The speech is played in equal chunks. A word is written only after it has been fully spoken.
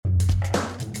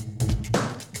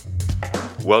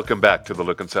Welcome back to The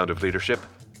Look and Sound of Leadership,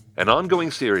 an ongoing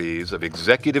series of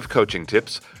executive coaching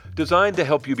tips designed to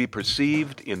help you be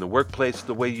perceived in the workplace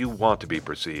the way you want to be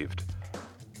perceived.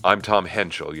 I'm Tom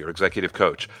Henschel, your executive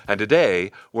coach, and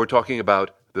today we're talking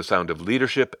about the sound of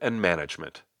leadership and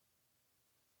management.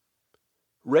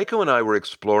 Reiko and I were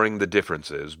exploring the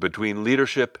differences between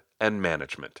leadership and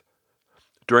management.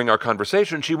 During our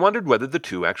conversation, she wondered whether the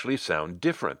two actually sound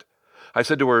different. I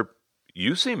said to her,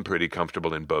 "You seem pretty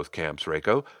comfortable in both camps,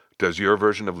 Reiko. Does your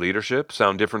version of leadership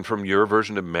sound different from your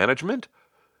version of management?"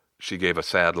 She gave a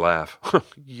sad laugh.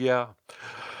 "Yeah.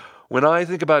 When I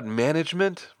think about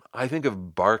management, I think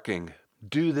of barking.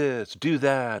 Do this, do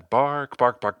that, bark,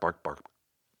 bark, bark, bark, bark."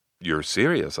 "You're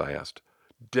serious?" I asked.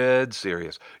 "Dead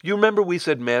serious. You remember we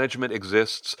said management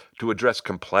exists to address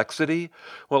complexity?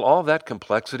 Well, all that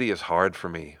complexity is hard for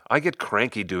me. I get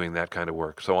cranky doing that kind of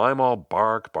work, so I'm all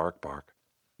bark, bark, bark."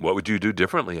 "What would you do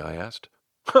differently?" I asked.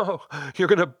 "Oh, you're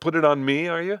going to put it on me,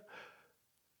 are you?"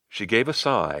 She gave a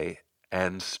sigh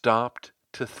and stopped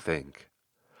to think.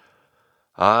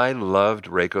 I loved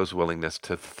Reiko's willingness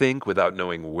to think without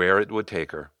knowing where it would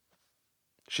take her.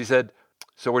 She said,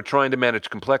 "So we're trying to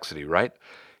manage complexity, right?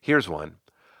 Here's one.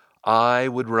 I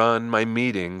would run my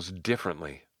meetings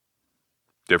differently."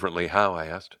 "Differently how?" I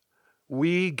asked.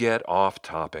 "We get off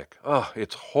topic. Oh,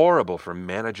 it's horrible for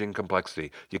managing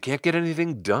complexity. You can't get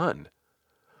anything done."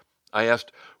 I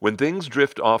asked, "When things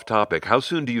drift off topic, how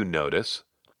soon do you notice?"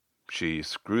 She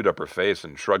screwed up her face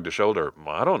and shrugged a shoulder.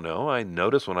 "I don't know. I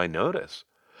notice when I notice."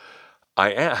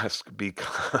 I ask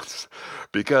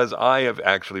because I have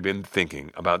actually been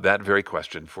thinking about that very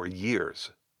question for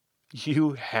years.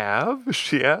 "You have?"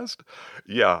 she asked.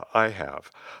 "Yeah, I have.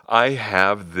 I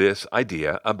have this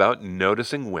idea about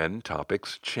noticing when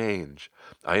topics change.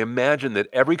 I imagine that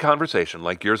every conversation,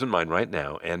 like yours and mine right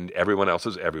now, and everyone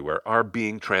else's everywhere, are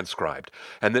being transcribed,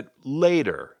 and that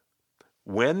later,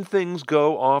 when things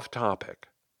go off topic,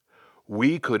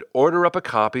 we could order up a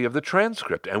copy of the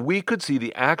transcript, and we could see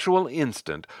the actual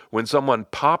instant when someone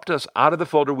popped us out of the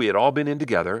folder we had all been in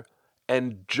together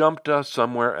and jumped us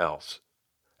somewhere else.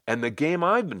 And the game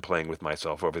I've been playing with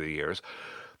myself over the years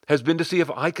has been to see if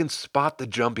I can spot the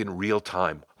jump in real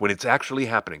time when it's actually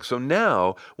happening. So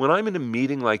now, when I'm in a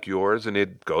meeting like yours and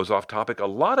it goes off topic, a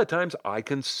lot of times I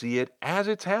can see it as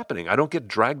it's happening. I don't get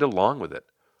dragged along with it."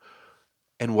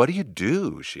 "And what do you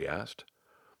do?" she asked.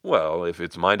 "Well, if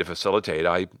it's mine to facilitate,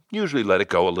 I usually let it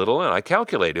go a little, and I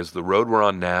calculate, is the road we're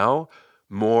on now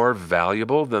more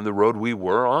valuable than the road we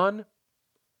were on?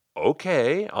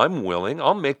 Okay, I'm willing.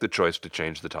 I'll make the choice to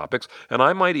change the topics, and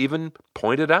I might even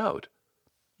point it out."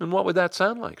 "And what would that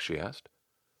sound like?" she asked.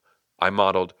 I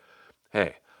modeled,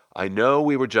 "Hey, I know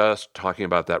we were just talking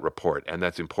about that report, and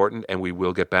that's important, and we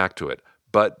will get back to it.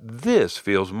 But this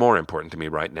feels more important to me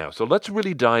right now, so let's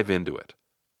really dive into it."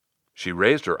 She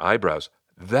raised her eyebrows.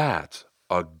 "That's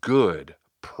a good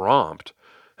prompt,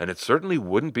 and it certainly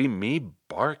wouldn't be me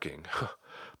barking.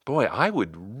 Boy, I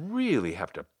would really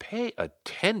have to pay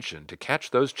attention to catch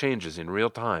those changes in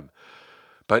real time.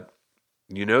 But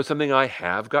you know something I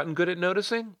have gotten good at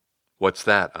noticing?" "What's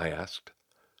that?" I asked.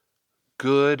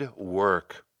 "Good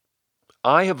work.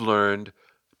 I have learned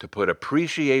to put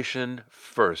appreciation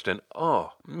first. And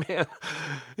oh, man,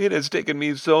 it has taken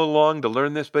me so long to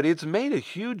learn this, but it's made a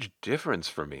huge difference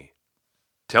for me."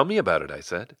 "Tell me about it," I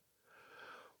said.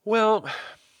 "Well,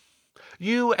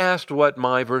 you asked what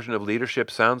my version of leadership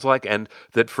sounds like, and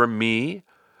that for me,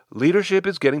 leadership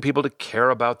is getting people to care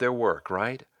about their work,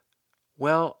 right?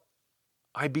 Well,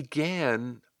 I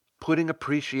began putting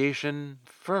appreciation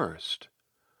first."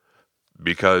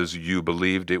 "Because you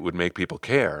believed it would make people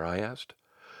care?" I asked.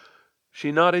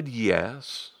 She nodded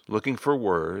yes, looking for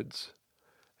words,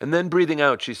 and then breathing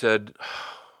out, she said,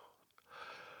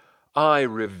 "I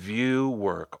review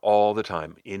work all the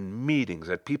time, in meetings,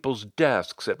 at people's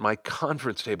desks, at my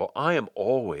conference table. I am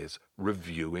always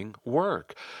reviewing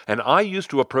work. And I used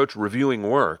to approach reviewing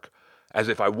work as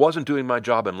if I wasn't doing my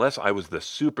job unless I was the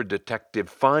super detective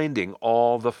finding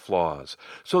all the flaws.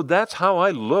 So that's how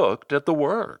I looked at the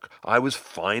work. I was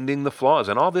finding the flaws,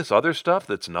 and all this other stuff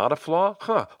that's not a flaw,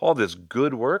 all this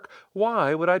good work,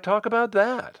 why would I talk about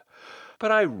that?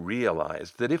 But I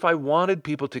realized that if I wanted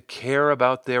people to care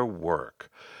about their work,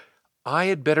 I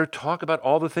had better talk about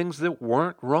all the things that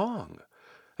weren't wrong.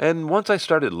 And once I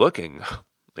started looking,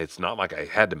 it's not like I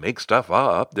had to make stuff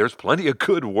up. There's plenty of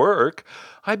good work.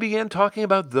 I began talking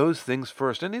about those things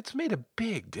first, and it's made a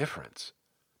big difference."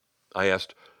 I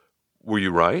asked, "Were you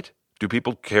right? Do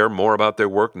people care more about their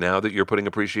work now that you're putting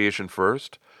appreciation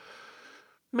first?"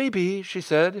 "Maybe," she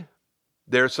said.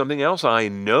 "There's something else I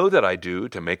know that I do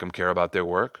to make them care about their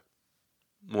work."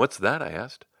 "What's that?" I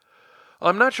asked.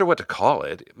 I'm not sure what to call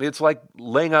it. It's like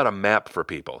laying out a map for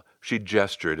people. She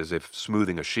gestured as if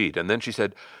smoothing a sheet, and then she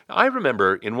said, I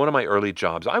remember in one of my early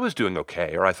jobs, I was doing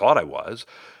okay, or I thought I was,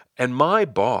 and my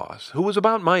boss, who was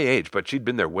about my age, but she'd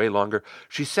been there way longer,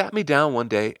 she sat me down one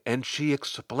day and she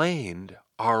explained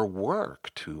our work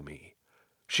to me.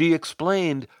 She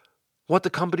explained what the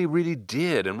company really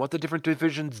did and what the different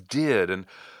divisions did and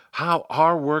how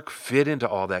our work fit into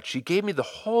all that. She gave me the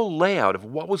whole layout of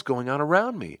what was going on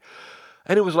around me.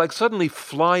 And it was like suddenly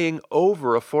flying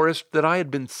over a forest that I had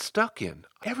been stuck in.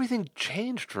 Everything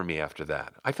changed for me after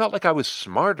that. I felt like I was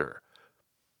smarter.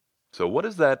 So what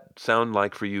does that sound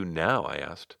like for you now? I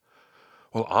asked.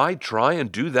 Well, I try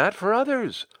and do that for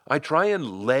others. I try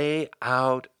and lay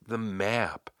out the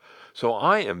map. So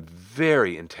I am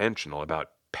very intentional about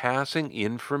passing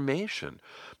information.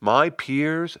 My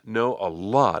peers know a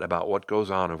lot about what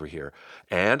goes on over here,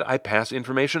 and I pass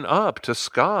information up to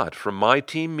Scott from my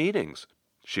team meetings.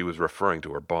 She was referring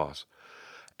to her boss.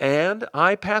 And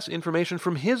I pass information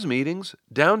from his meetings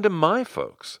down to my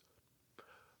folks.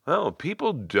 Oh,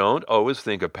 people don't always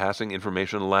think of passing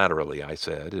information laterally, I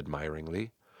said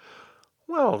admiringly.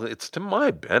 Well, it's to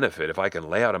my benefit if I can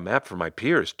lay out a map for my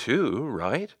peers too,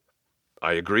 right?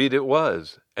 I agreed it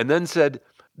was, and then said,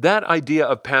 that idea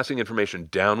of passing information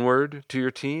downward to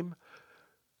your team,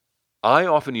 I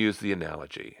often use the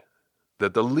analogy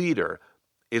that the leader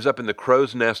is up in the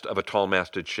crow's nest of a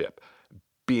tall-masted ship.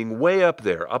 Being way up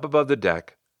there, up above the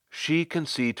deck, she can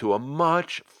see to a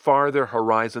much farther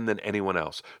horizon than anyone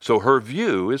else. So her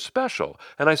view is special.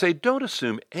 And I say, don't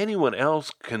assume anyone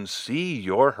else can see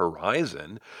your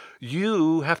horizon.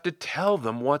 You have to tell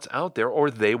them what's out there or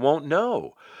they won't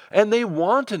know. And they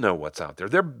want to know what's out there.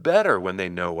 They're better when they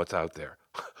know what's out there.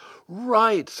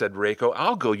 Right, said Reiko.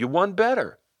 I'll go you one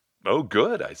better. Oh,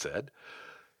 good, I said.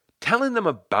 Telling them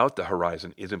about the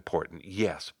horizon is important,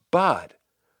 yes, but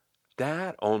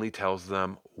that only tells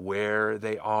them where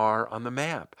they are on the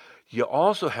map. You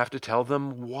also have to tell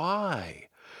them why.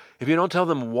 If you don't tell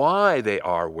them why they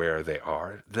are where they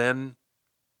are, then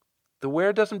the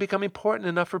where doesn't become important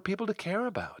enough for people to care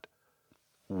about.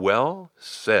 Well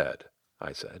said,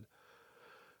 I said.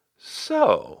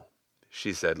 So,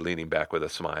 she said, leaning back with a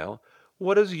smile,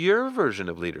 what does your version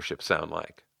of leadership sound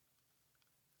like?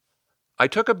 I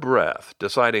took a breath,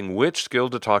 deciding which skill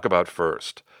to talk about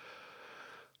first.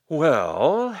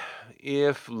 Well,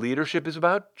 if leadership is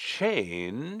about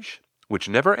change, which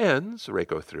never ends,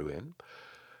 Reiko threw in,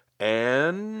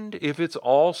 and if it's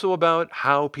also about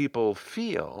how people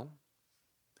feel,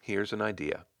 here's an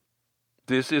idea.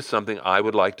 This is something I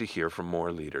would like to hear from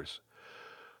more leaders.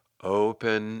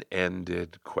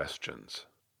 Open-ended questions.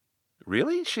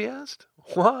 Really? She asked.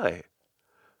 Why?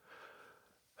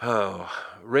 Oh,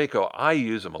 Reiko, I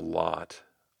use them a lot.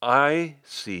 I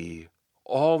see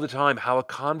all the time how a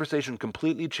conversation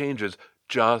completely changes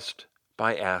just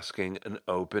by asking an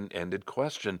open-ended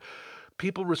question.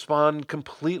 People respond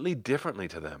completely differently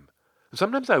to them.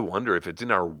 Sometimes I wonder if it's in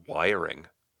our wiring.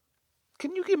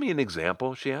 Can you give me an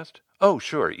example? She asked. Oh,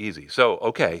 sure, easy. So,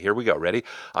 okay, here we go. Ready?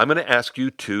 I'm going to ask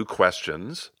you 2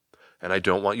 questions, and I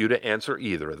don't want you to answer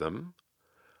either of them.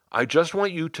 I just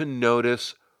want you to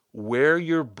notice where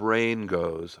your brain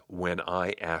goes when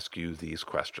I ask you these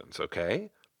questions, okay?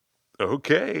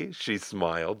 Okay, she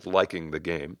smiled, liking the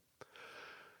game.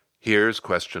 Here's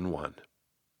question 1.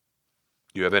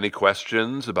 You have any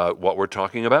questions about what we're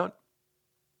talking about?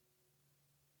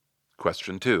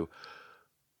 Question 2.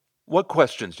 What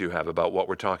questions do you have about what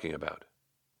we're talking about?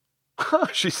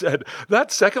 She said,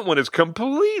 that second one is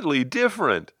completely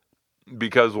different.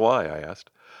 Because why? I asked.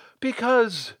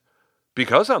 Because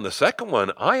on the second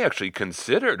one, I actually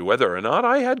considered whether or not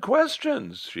I had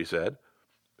questions, she said.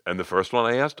 And the first one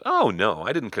I asked, oh, no,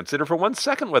 I didn't consider for 1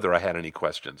 second whether I had any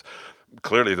questions.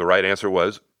 Clearly the right answer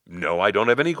was, no, I don't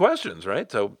have any questions,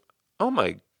 right? So, oh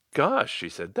my gosh, she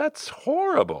said, that's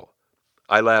horrible.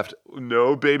 I laughed,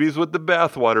 no babies with the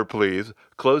bathwater, please.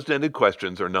 Closed-ended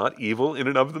questions are not evil in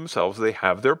and of themselves. They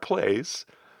have their place.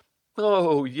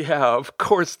 Oh, yeah, of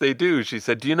course they do, she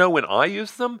said. Do you know when I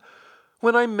use them?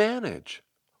 When I manage.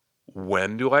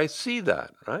 When do I see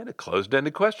that, right? A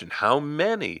closed-ended question. How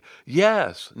many?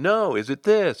 Yes, no, is it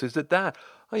this, is it that?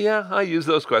 Oh, yeah, I use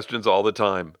those questions all the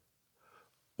time.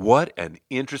 What an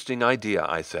interesting idea,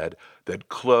 I said, that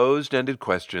closed-ended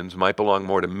questions might belong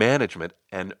more to management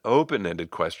and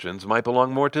open-ended questions might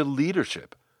belong more to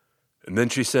leadership. And then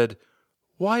she said,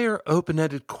 why are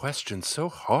open-ended questions so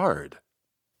hard?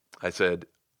 I said,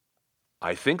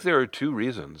 I think there are 2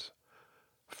 reasons.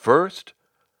 First,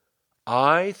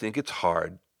 I think it's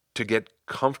hard to get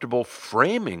comfortable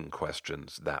framing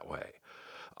questions that way.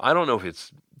 I don't know if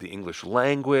it's the English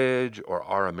language or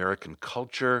our American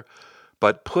culture,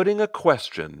 but putting a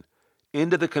question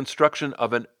into the construction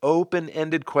of an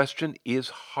open-ended question is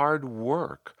hard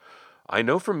work. I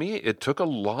know for me, it took a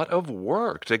lot of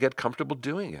work to get comfortable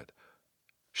doing it.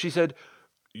 She said,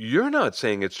 "You're not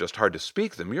saying it's just hard to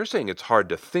speak them. You're saying it's hard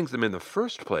to think them in the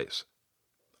first place."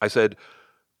 I said,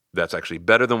 "That's actually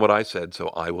better than what I said, so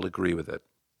I will agree with it."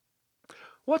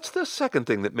 "What's the second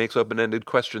thing that makes open-ended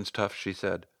questions tough?" she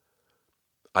said.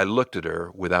 I looked at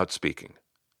her without speaking,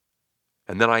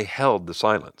 and then I held the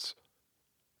silence.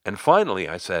 And finally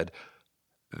I said,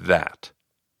 "That.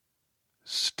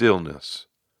 Stillness.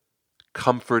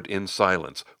 Comfort in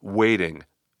silence. Waiting.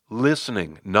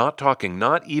 Listening. Not talking.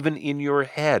 Not even in your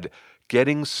head.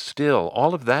 Getting still.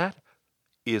 All of that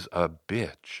is a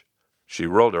bitch." She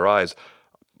rolled her eyes.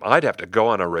 "I'd have to go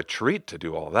on a retreat to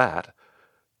do all that."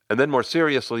 And then more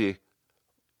seriously,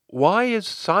 "Why is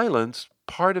silence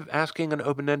part of asking an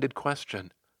open-ended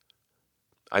question?"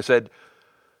 I said,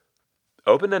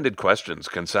 "Open-ended questions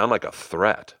can sound like a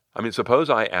threat. I mean, suppose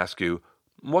I ask you,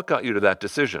 what got you to that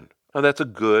decision?" Now, that's a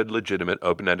good, legitimate,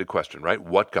 open-ended question, right?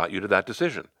 What got you to that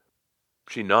decision?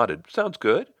 She nodded. "Sounds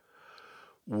good."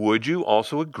 Would you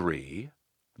also agree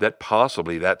that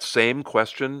possibly that same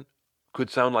question could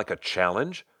sound like a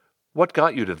challenge? What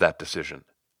got you to that decision?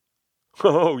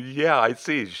 "Oh, yeah, I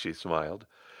see," she smiled.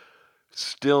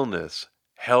 Stillness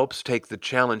helps take the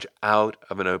challenge out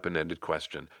of an open-ended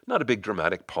question. Not a big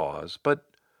dramatic pause, but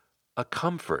a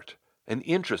comfort, an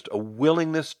interest, a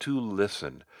willingness to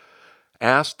listen.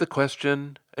 Ask the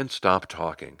question and stop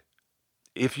talking.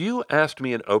 If you asked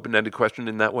me an open-ended question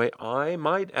in that way, I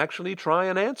might actually try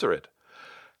and answer it.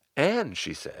 And,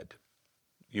 she said,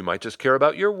 you might just care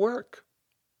about your work.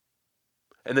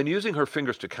 And then using her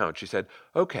fingers to count, she said,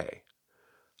 "Okay,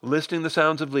 listing the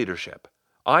sounds of leadership.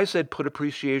 I said put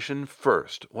appreciation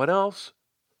first. What else?"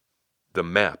 "The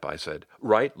map," I said.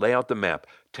 "Right, lay out the map.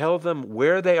 Tell them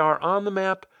where they are on the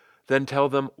map, then tell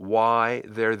them why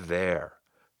they're there."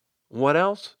 "What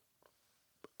else?"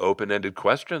 "Open-ended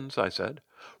questions," I said.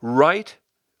 "Right,"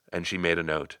 and she made a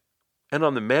note. "And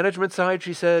on the management side,"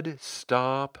 she said,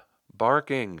 "stop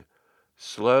barking.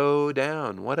 Slow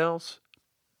down. What else?"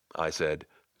 I said,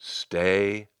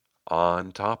 "Stay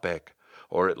on topic,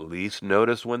 or at least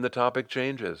notice when the topic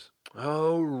changes."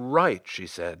 "Oh, right," she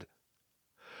said.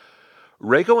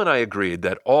 Reiko and I agreed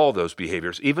that all those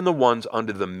behaviors, even the ones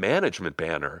under the management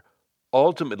banner,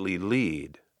 ultimately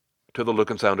lead to the look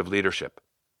and sound of leadership.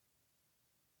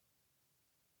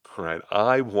 All right,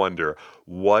 I wonder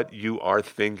what you are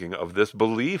thinking of this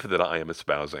belief that I am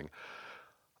espousing.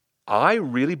 I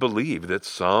really believe that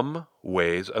some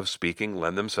ways of speaking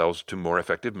lend themselves to more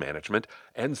effective management,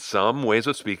 and some ways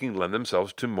of speaking lend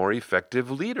themselves to more effective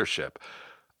leadership.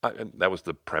 And that was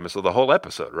the premise of the whole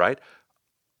episode, right?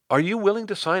 Are you willing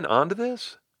to sign on to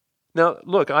this? Now,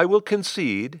 look, I will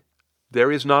concede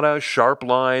there is not a sharp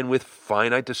line with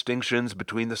finite distinctions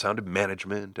between the sound of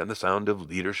management and the sound of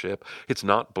leadership. It's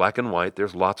not black and white.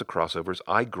 There's lots of crossovers,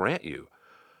 I grant you.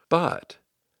 But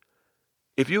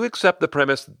if you accept the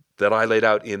premise that I laid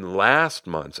out in last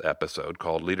month's episode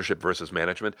called Leadership versus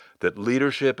Management, that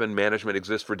leadership and management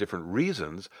exist for different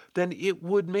reasons, then it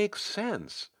would make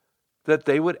sense that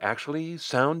they would actually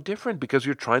sound different because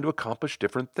you're trying to accomplish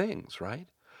different things, right?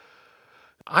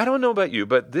 I don't know about you,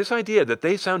 but this idea that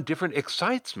they sound different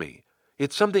excites me.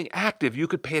 It's something active you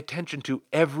could pay attention to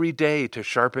every day to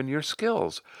sharpen your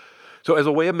skills. So as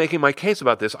a way of making my case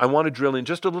about this, I want to drill in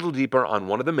just a little deeper on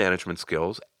one of the management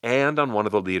skills and on one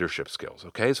of the leadership skills,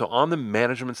 okay? So on the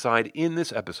management side in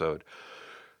this episode,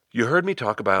 you heard me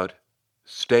talk about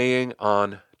staying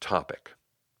on topic.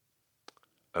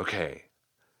 Okay.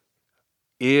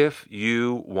 If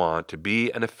you want to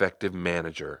be an effective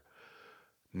manager,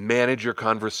 manage your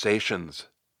conversations,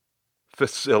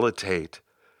 facilitate,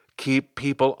 keep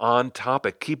people on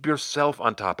topic, keep yourself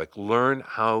on topic, learn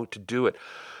how to do it.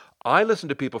 I listen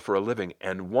to people for a living,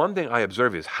 and one thing I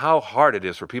observe is how hard it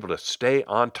is for people to stay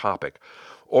on topic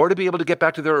or to be able to get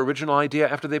back to their original idea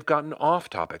after they've gotten off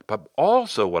topic. But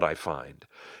also what I find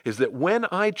is that when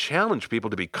I challenge people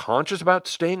to be conscious about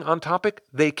staying on topic,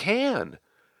 they can.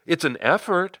 It's an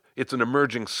effort, it's an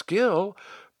emerging skill,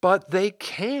 but they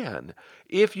can.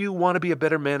 If you want to be a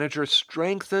better manager,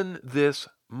 strengthen this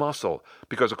muscle.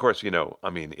 Because, of course,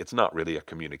 it's not really a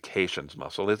communications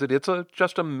muscle, is it? It's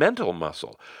just a mental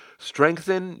muscle.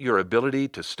 Strengthen your ability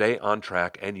to stay on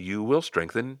track, and you will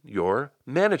strengthen your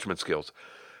management skills.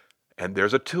 And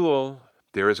there's a tool,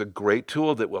 there is a great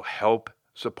tool that will help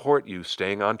support you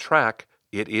staying on track.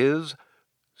 It is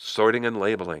sorting and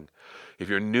labeling. If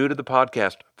you're new to the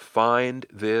podcast, find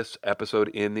this episode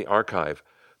in the archive.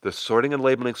 The sorting and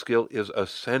labeling skill is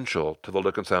essential to the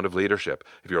look and sound of leadership.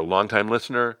 If you're a longtime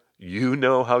listener, you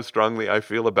know how strongly I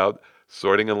feel about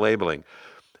sorting and labeling.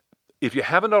 If you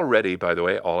haven't already, by the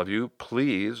way, all of you,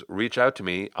 please reach out to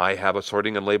me. I have a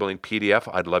sorting and labeling PDF.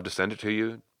 I'd love to send it to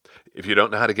you. If you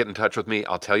don't know how to get in touch with me,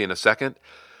 I'll tell you in a second.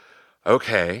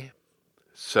 Okay,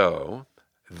 so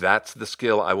that's the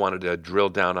skill I wanted to drill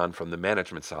down on from the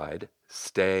management side.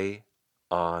 Stay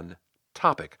on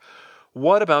topic.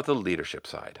 What about the leadership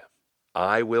side?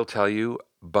 I will tell you,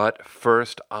 but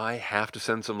first I have to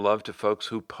send some love to folks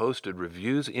who posted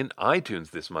reviews in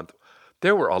iTunes this month.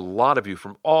 There were a lot of you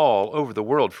from all over the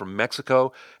world, from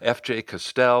Mexico, FJ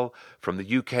Castell, from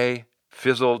the UK,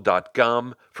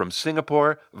 Fizzle.gum, from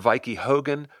Singapore, Vicky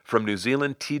Hogan, from New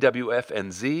Zealand,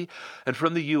 TWFNZ, and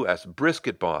from the US,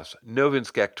 Brisket Boss,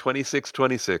 Novinskek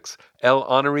 2626, El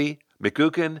Honoree,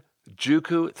 Mikukin,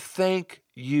 Juku. Thank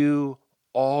you,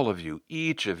 all of you,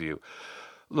 each of you.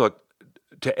 Look,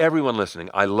 to everyone listening,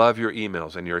 I love your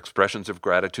emails and your expressions of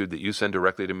gratitude that you send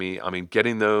directly to me. I mean,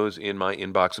 getting those in my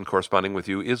inbox and corresponding with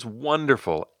you is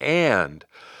wonderful. And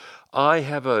I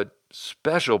have a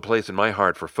special place in my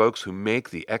heart for folks who make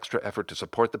the extra effort to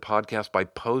support the podcast by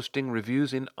posting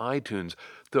reviews in iTunes.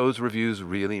 Those reviews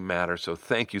really matter, so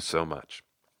thank you so much.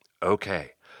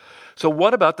 Okay, so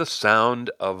what about the sound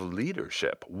of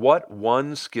leadership? What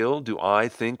one skill do I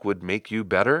think would make you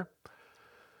better?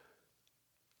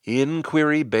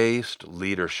 Inquiry-based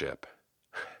leadership.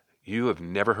 You have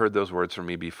never heard those words from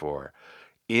me before.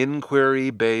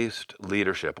 Inquiry-based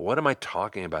leadership. What am I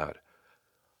talking about?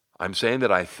 I'm saying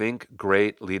that I think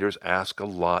great leaders ask a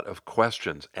lot of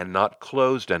questions and not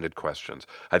closed-ended questions.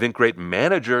 I think great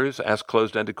managers ask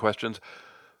closed-ended questions,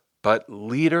 but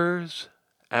leaders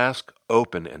ask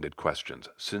open-ended questions,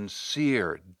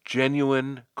 sincere,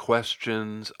 genuine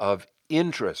questions of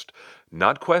interest,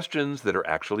 not questions that are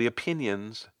actually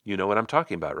opinions. You know what I'm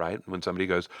talking about, right? When somebody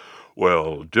goes,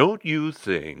 well, don't you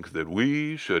think that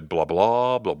we should blah,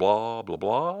 blah, blah, blah, blah,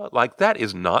 blah? Like, that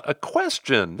is not a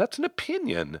question. That's an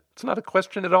opinion. It's not a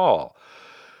question at all.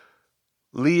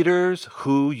 Leaders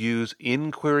who use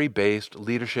inquiry-based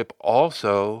leadership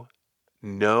also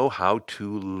know how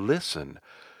to listen.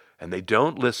 And they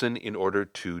don't listen in order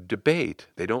to debate.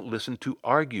 They don't listen to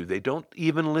argue. They don't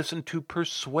even listen to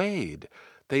persuade.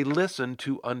 They listen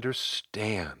to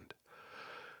understand.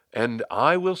 And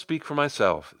I will speak for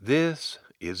myself. This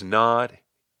is not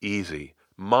easy.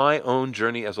 My own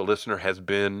journey as a listener has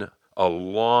been a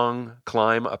long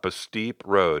climb up a steep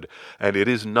road, and it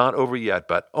is not over yet,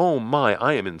 but oh my,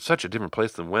 I am in such a different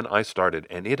place than when I started,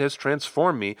 and it has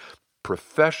transformed me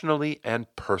professionally and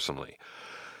personally.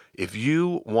 If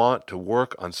you want to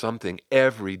work on something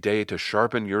every day to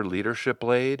sharpen your leadership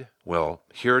blade, well,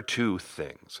 here are two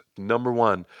things. Number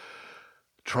one,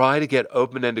 try to get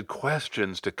open-ended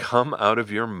questions to come out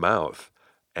of your mouth.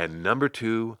 And number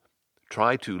two,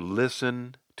 try to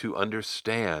listen to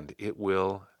understand. It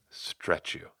will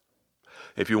stretch you.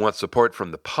 If you want support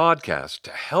from the podcast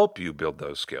to help you build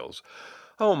those skills,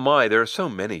 oh my, there are so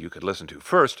many you could listen to.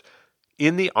 First,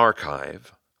 in the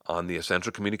archive on the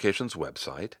Essential Communications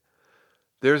website,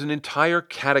 there's an entire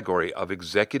category of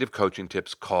executive coaching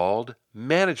tips called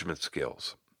management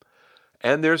skills.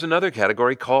 And there's another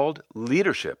category called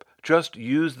leadership. Just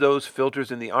use those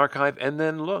filters in the archive and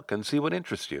then look and see what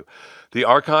interests you. The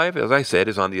archive, as I said,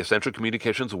 is on the Essential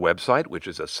Communications website, which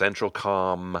is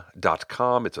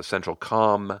essentialcomm.com. It's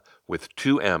essentialcomm with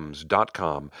 2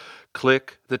 M's.com.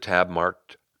 Click the tab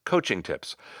marked Coaching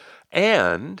Tips.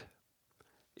 And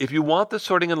if you want the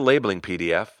sorting and labeling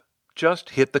PDF, just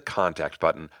hit the contact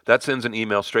button. That sends an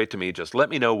email straight to me. Just let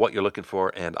me know what you're looking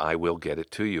for, and I will get it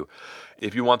to you.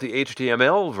 If you want the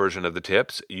HTML version of the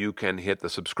tips, you can hit the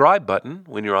subscribe button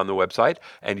when you're on the website,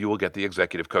 and you will get the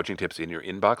executive coaching tips in your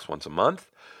inbox once a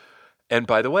month. And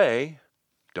by the way,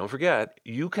 don't forget,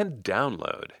 you can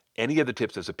download any of the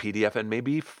tips as a PDF and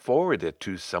maybe forward it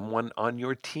to someone on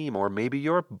your team or maybe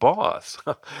your boss.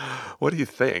 What do you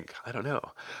think? I don't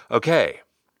know. Okay.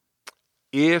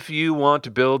 If you want to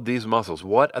build these muscles,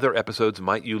 what other episodes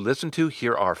might you listen to?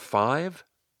 Here are 5.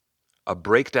 A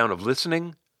breakdown of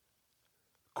listening,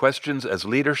 questions as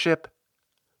leadership,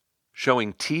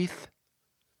 showing teeth,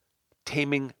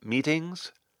 taming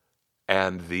meetings,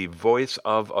 and the voice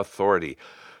of authority.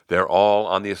 They're all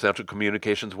on the Essential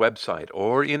Communications website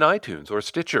or in iTunes or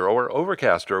Stitcher or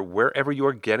Overcast or wherever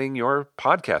you're getting your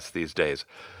podcasts these days.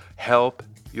 Help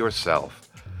yourself.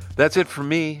 That's it for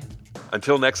me.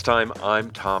 Until next time,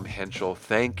 I'm Tom Henschel.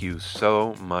 Thank you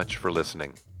so much for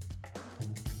listening.